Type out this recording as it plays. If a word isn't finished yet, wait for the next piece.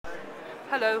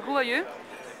Hello, who are you?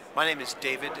 My name is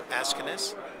David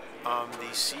Askinas. I'm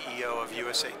the CEO of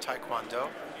USA Taekwondo,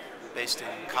 based in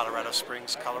Colorado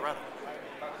Springs, Colorado.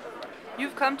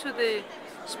 You've come to the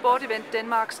sport event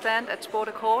Denmark stand at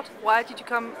Sportaccord. Why did you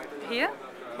come here?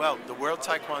 Well, the World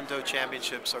Taekwondo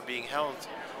Championships are being held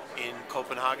in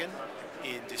Copenhagen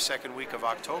in the second week of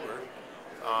October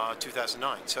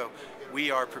 2009. So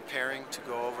we are preparing to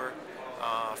go over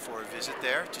for a visit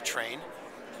there to train.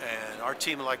 And our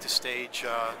team would like to stage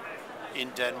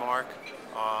in Denmark,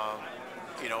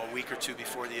 a week or two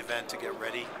before the event to get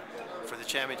ready for the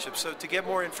championship. So to get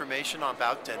more information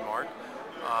about Denmark,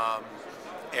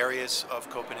 areas of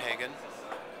Copenhagen,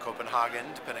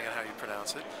 depending on how you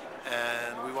pronounce it,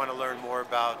 and we want to learn more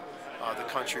about the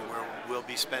country where we'll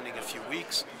be spending a few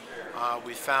weeks.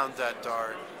 We found that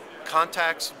our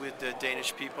contacts with the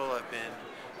Danish people have been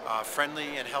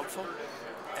friendly and helpful,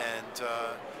 and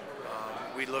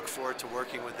we look forward to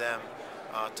working with them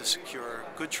to secure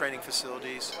good training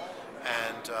facilities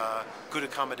and good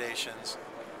accommodations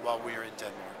while we are in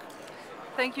Denmark.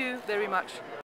 Thank you very much.